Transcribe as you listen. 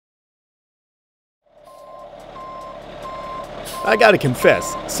I gotta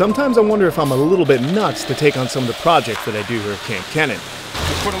confess, sometimes I wonder if I'm a little bit nuts to take on some of the projects that I do here at Kamp Kenan.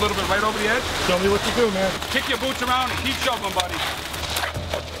 Just put a little bit right over the edge. Show me what to do, man. Kick your boots around and keep shoving, buddy.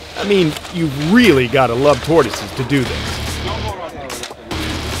 I mean, you've really gotta love tortoises to do this. No more on there.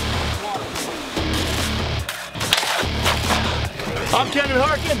 I'm Kenan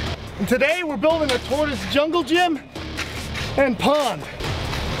Harkin, and today we're building a tortoise jungle gym and pond.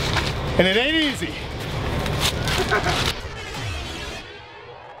 And it ain't easy.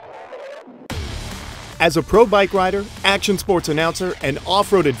 As a pro bike rider, action sports announcer, and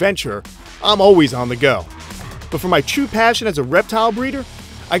off-road adventurer, I'm always on the go. But for my true passion as a reptile breeder,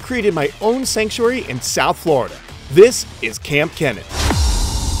 I created my own sanctuary in South Florida. This is Kamp Kenan.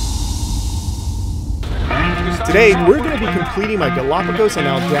 Today, we're going to be completing my Galapagos and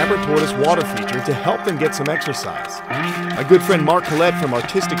Aldabra Tortoise water feature to help them get some exercise. My good friend Collette from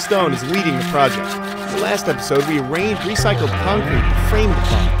Artistic Stone is leading the project. In the last episode, we arranged recycled concrete to frame the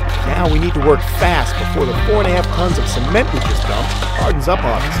pond. Now we need to work fast before the 4.5 tons of cement we just dumped hardens up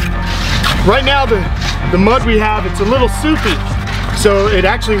on us. Right now, the mud we have, it's a little soupy. So it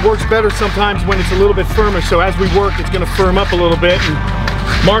actually works better sometimes when it's a little bit firmer. So as we work, it's going to firm up a little bit. And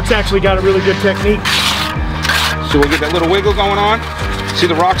Mark's actually got a really good technique. So we'll get that little wiggle going on. See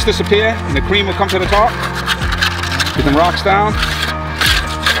the rocks disappear and the cream will come to the top. Get them rocks down.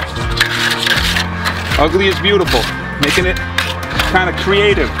 Ugly is beautiful. Making it kind of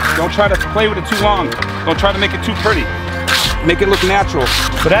creative. Don't try to play with it too long. Don't try to make it too pretty. Make it look natural.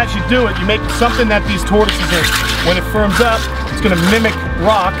 But as you do it, you make something that these tortoises are, when it firms up, it's going to mimic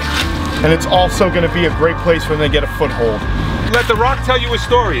rock, and it's also going to be a great place for them to get a foothold. Let the rock tell you a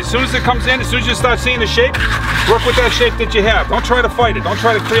story. As soon as it comes in, as soon as you start seeing the shape, work with that shape that you have. Don't try to fight it. Don't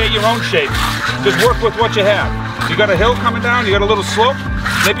try to create your own shape. Just work with what you have. You got a hill coming down, you got a little slope,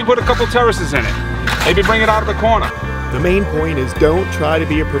 maybe put a couple terraces in it. Maybe bring it out of the corner. The main point is don't try to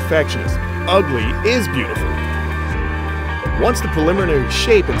be a perfectionist. Ugly is beautiful. Once the preliminary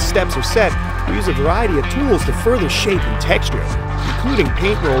shape and steps are set, we use a variety of tools to further shape and texture it, including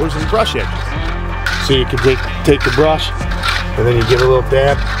paint rollers and brush edges. So you can take the brush, and then you give it a little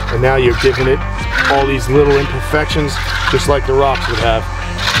dab, and now you're giving it all these little imperfections, just like the rocks would have.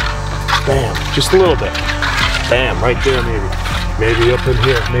 Bam, just a little bit. Bam, right there maybe. Maybe up in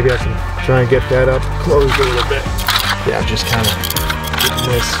here. Maybe I can try and get that up closed a little bit. Yeah, just kind of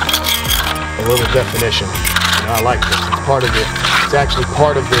giving this a little definition. You know, I like this. It's part of it's actually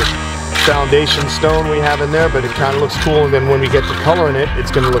part of the foundation stone we have in there, but it kind of looks cool, and then when we get the color in it, it's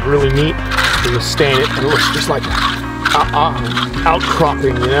going to look really neat. We're going to stain it, and it looks just like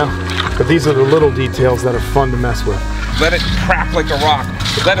outcropping, you know? But these are the little details that are fun to mess with. Let it crack like a rock.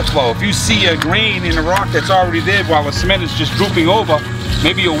 Let it flow. If you see a grain in a rock that's already there while the cement is just drooping over,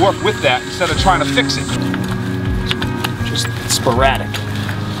 maybe you'll work with that instead of trying to fix it. Just sporadic.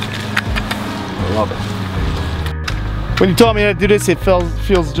 I love it. When you taught me how to do this, it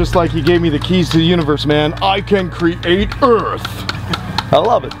feels just like you gave me the keys to the universe, man. I can create Earth. I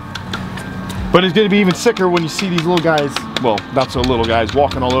love it. But it's going to be even sicker when you see these little guys, well, not so little guys,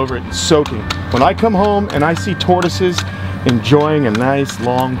 walking all over it and soaking. When I come home and I see tortoises enjoying a nice,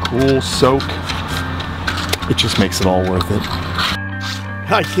 long, cool soak, it just makes it all worth it.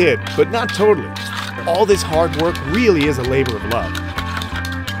 I kid, but not totally. All this hard work really is a labor of love.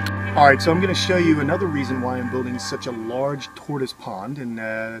 Alright, so I'm going to show you another reason why I'm building such a large tortoise pond, and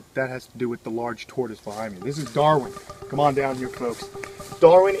that has to do with the large tortoise behind me. This is Darwin. Come on down here, folks.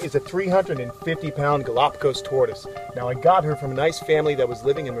 Darwin is a 350-pound Galapagos tortoise. Now, I got her from a nice family that was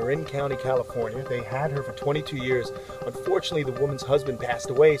living in Marin County, California. They had her for 22 years. Unfortunately, the woman's husband passed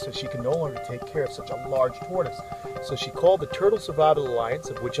away, so she could no longer take care of such a large tortoise. So she called the Turtle Survival Alliance,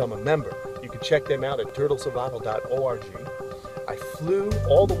 of which I'm a member. You can check them out at turtlesurvival.org. I flew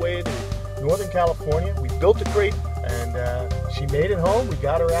all the way to Northern California. We built a crate, and she made it home. We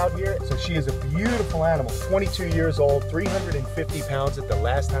got her out here. So she is a beautiful animal, 22 years old, 350 pounds at the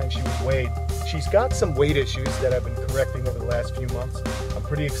last time she was weighed. She's got some weight issues that I've been correcting over the last few months. I'm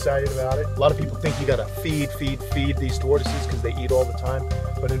pretty excited about it. A lot of people think you gotta feed these tortoises because they eat all the time.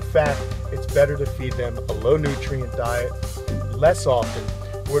 But in fact, it's better to feed them a low nutrient diet less often.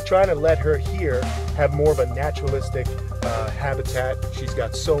 We're trying to let her here have more of a naturalistic habitat. She's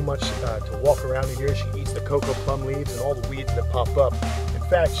got so much to walk around in here. She eats the cocoa plum leaves and all the weeds that pop up. In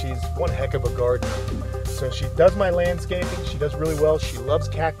fact, she's one heck of a gardener. So she does my landscaping. She does really well. She loves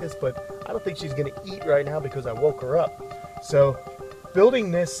cactus, but I don't think she's going to eat right now because I woke her up. So building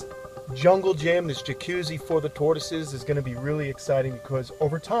this jungle gym, this jacuzzi for the tortoises is going to be really exciting because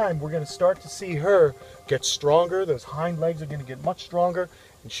over time we're going to start to see her get stronger. Those hind legs are going to get much stronger,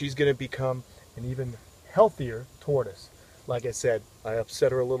 and she's going to become an even healthier tortoise. like I said, I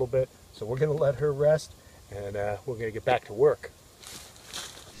upset her a little bit, so we're gonna let her rest, and we're gonna get back to work.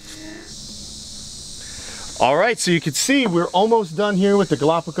 All right, so you can see we're almost done here with the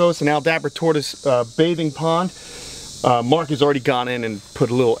Galapagos and Aldabra Tortoise bathing pond. Mark has already gone in and put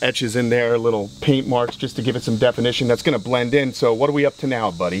little etches in there, little paint marks, just to give it some definition. That's gonna blend in. So what are we up to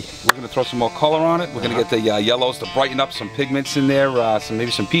now, buddy? We're gonna throw some more color on it. We're gonna get the yellows to brighten up, some pigments in there,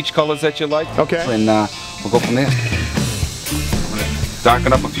 maybe some peach colors that you like. Okay. And we'll go from there. I'm gonna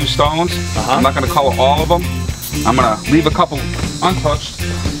darken up a few stones. I'm not gonna color all of them. I'm gonna leave a couple untouched.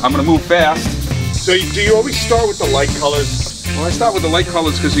 I'm gonna move fast. So do you always start with the light colors? Well, I start with the light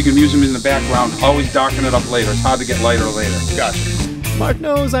colors because you can use them in the background. Always darken it up later. It's hard to get lighter later. Gotcha. Mark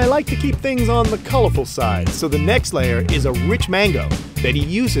knows I like to keep things on the colorful side, so the next layer is a rich mango that he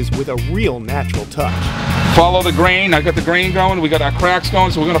uses with a real natural touch. Follow the grain. I got the grain going. We got our cracks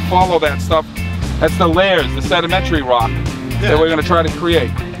going, so we're gonna follow that stuff. That's the layers, the sedimentary rock that we're gonna try to create.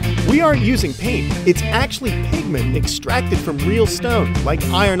 We aren't using paint. It's actually pigment extracted from real stone, like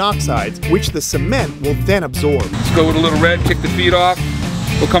iron oxides, which the cement will then absorb. Let's go with a little red, kick the feet off.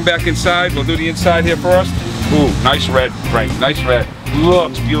 We'll come back inside. We'll do the inside here first. Ooh, nice red, Frank, nice red.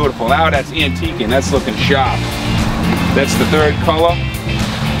 Looks beautiful. Now that's antiquing, that's looking sharp. That's the third color.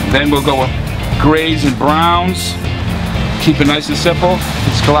 Then we'll go with grays and browns. Keep it nice and simple.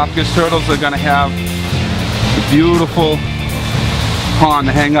 These Galapagos turtles are gonna have a beautiful pond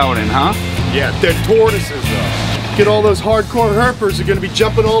to hang out in, huh? Yeah, they're tortoises though. Get all those hardcore herpers are gonna be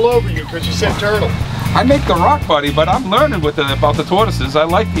jumping all over you because you said turtle. I make the rock buddy, but I'm learning about the tortoises. I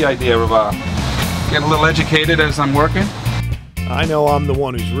like the idea of getting a little educated as I'm working. I know I'm the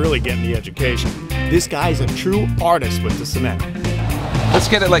one who's really getting the education. This guy's a true artist with the cement. Let's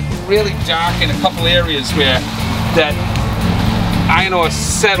get it like really dark in a couple areas where that iron ore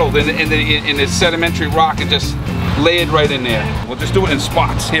settled in the sedimentary rock and just lay it right in there. We'll just do it in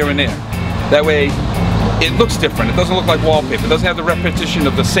spots here and there. That way it looks different. It doesn't look like wallpaper. It doesn't have the repetition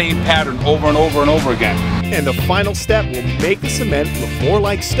of the same pattern over and over and over again. And the final step will make the cement look more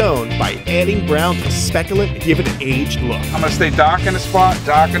like stone by adding brown to speckle it and give it an aged look. I'm gonna stay dark in a spot,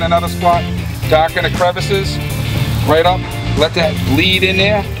 dark in another spot, dark in the crevices, right up, let that bleed in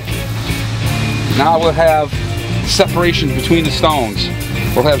there. Now we'll have separation between the stones.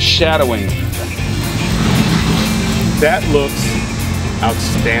 We'll have shadowing. That looks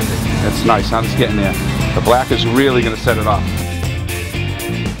outstanding. That's nice, huh? It's getting there. The black is really gonna set it off.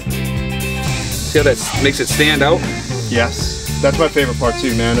 See how that makes it stand out? Yes, that's my favorite part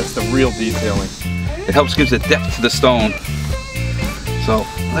too, man. It's the real detailing. It helps gives a depth to the stone. So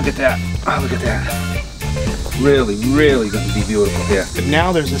look at that. Oh, look at that. Really, really going to be beautiful here. But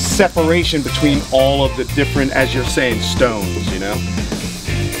now there's a separation between all of the different, as you're saying, stones, you know?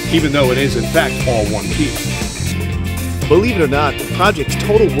 Even though it is in fact all one piece. Believe it or not, the project's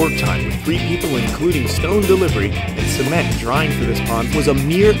total work time with 3 people, including stone delivery and cement drying for this pond, was a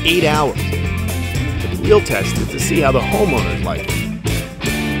mere 8 hours. The real test is to see how the homeowners like it.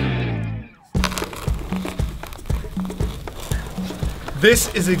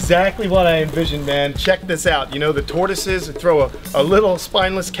 This is exactly what I envisioned, man. Check this out. You know, the tortoises throw a little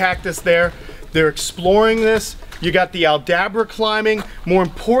spineless cactus there. They're exploring this. You got the Aldabra climbing. More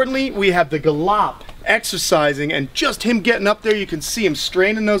importantly, we have the Galap exercising, and just him getting up there, you can see him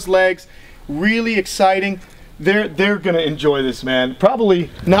straining those legs. Really exciting. They're gonna enjoy this, man.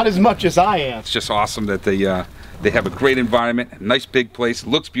 Probably not as much as I am. It's just awesome that they have a great environment, a nice big place,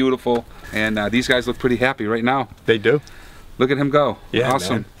 looks beautiful, and these guys look pretty happy right now. They do. Look at him go. Yeah,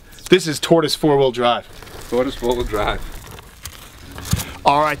 awesome. Man. This is Tortoise 4-wheel drive. Tortoise 4-wheel drive.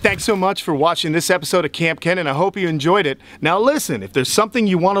 All right, thanks so much for watching this episode of Kamp Kenan. I hope you enjoyed it. Now listen, if there's something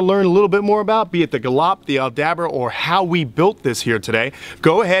you want to learn a little bit more about, be it the Galap, the Aldabra, or how we built this here today,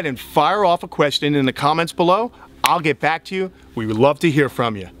 go ahead and fire off a question in the comments below. I'll get back to you. We would love to hear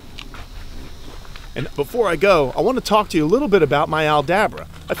from you. And before I go, I want to talk to you a little bit about my Aldabra.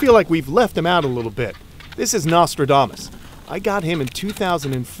 I feel like we've left him out a little bit. This is Nostradamus. I got him in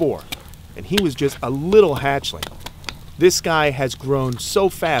 2004, and he was just a little hatchling. This guy has grown so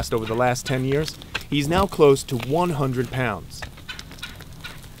fast over the last 10 years, he's now close to 100 pounds.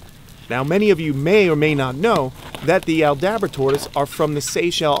 Now, many of you may or may not know that the Aldabra tortoise are from the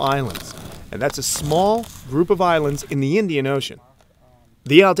Seychelles Islands, and that's a small group of islands in the Indian Ocean.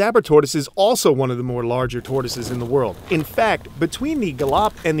 The Aldabra tortoise is also one of the more larger tortoises in the world. In fact, between the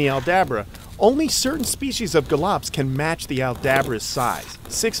Galap and the Aldabra, only certain species of Galaps can match the Aldabra's size.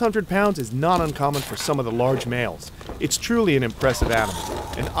 600 pounds is not uncommon for some of the large males. It's truly an impressive animal,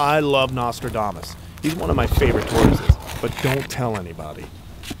 and I love Nostradamus. He's one of my favorite tortoises, but don't tell anybody.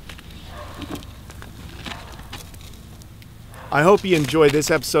 I hope you enjoyed this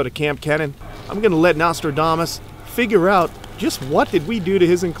episode of Kamp Kenan. I'm going to let Nostradamus figure out just what did we do to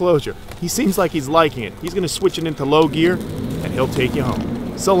his enclosure. He seems like he's liking it. He's going to switch it into low gear, and he'll take you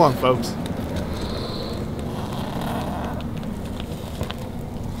home. So long, folks.